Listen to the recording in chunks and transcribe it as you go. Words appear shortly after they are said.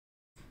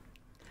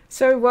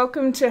So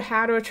welcome to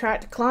How to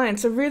Attract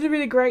Clients. A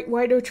really great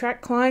way to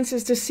attract clients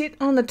is to sit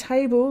on the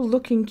table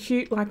looking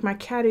cute like my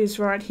cat is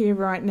right here,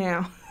 right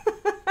now.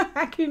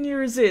 How can you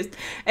resist?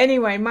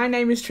 Anyway, my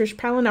name is Trish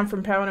Pellen. I'm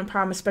from Pellen and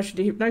Palmer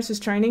Specialty Hypnosis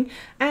Training,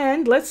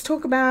 and let's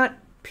talk about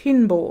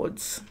pin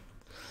boards.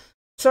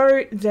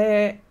 So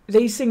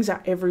these things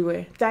are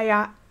everywhere. They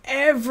are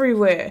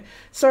everywhere.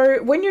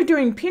 So when you're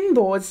doing pin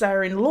boards,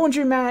 they're in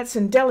laundromats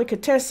and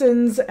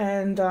delicatessens,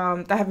 and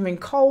they have them in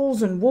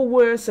Coles and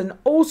Woolworths and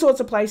all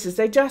sorts of places.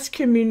 They're just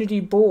community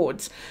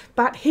boards.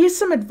 But here's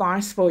some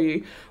advice for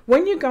you.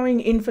 When you're going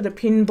in for the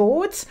pin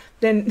boards,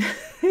 then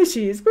here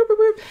she is. Boop, boop,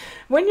 boop.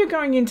 When you're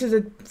going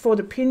into for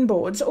the pin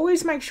boards,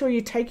 always make sure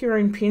you take your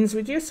own pins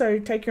with you. So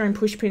take your own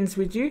push pins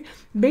with you.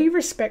 Be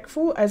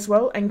respectful as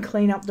well and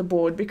clean up the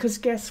board, because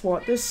guess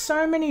what? There's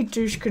so many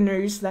douche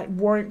canoes that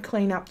won't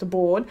clean up the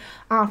board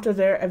after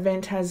their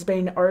event has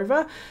been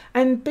over.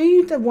 And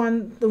be the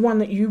one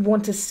that you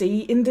want to see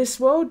in this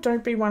world.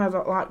 Don't be one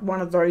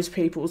of those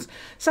peoples.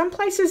 Some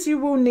places you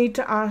will need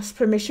to ask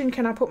permission.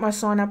 Can I put my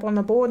sign up on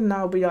the board? And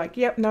they'll be like,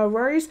 yep, no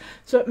worries.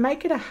 So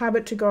make it a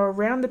habit to go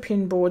around the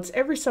pin boards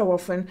every so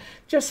often.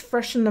 Just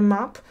freshen them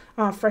up,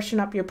 freshen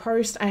up your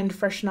post and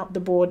freshen up the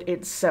board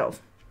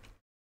itself.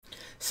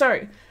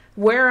 So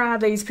where are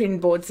these pin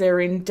boards? They're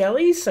in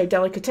delis, so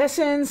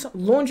delicatessens,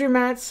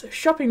 laundromats,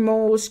 shopping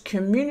malls,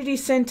 community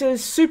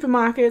centres,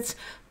 supermarkets,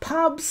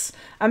 pubs,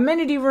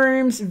 amenity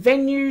rooms,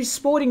 venues,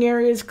 sporting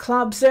areas,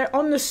 clubs. They're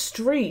on the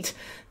street.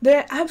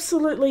 They're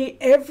absolutely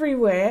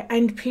everywhere,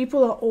 and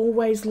people are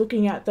always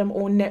looking at them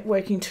or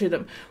networking to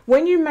them.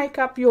 When you make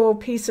up your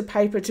piece of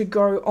paper to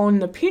go on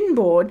the pin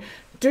board,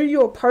 do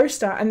your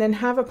poster and then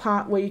have a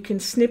part where you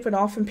can snip it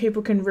off and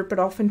people can rip it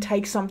off and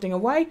take something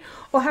away,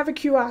 or have a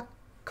QR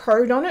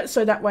code on it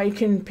so that way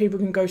people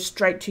can go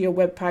straight to your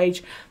web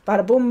page.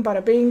 Bada boom,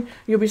 bada bing.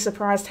 You'll be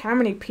surprised how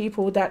many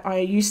people that I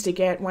used to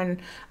get when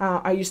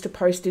I used to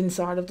post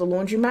inside of the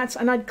laundromats,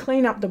 and I'd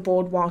clean up the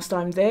board whilst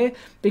I'm there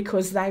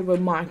because they were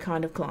my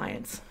kind of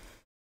clients.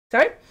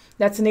 So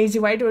that's an easy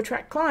way to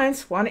attract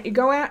clients. Why don't you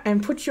go out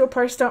and put your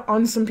poster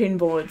on some pin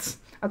boards?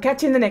 I'll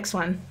catch you in the next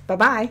one. Bye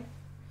bye.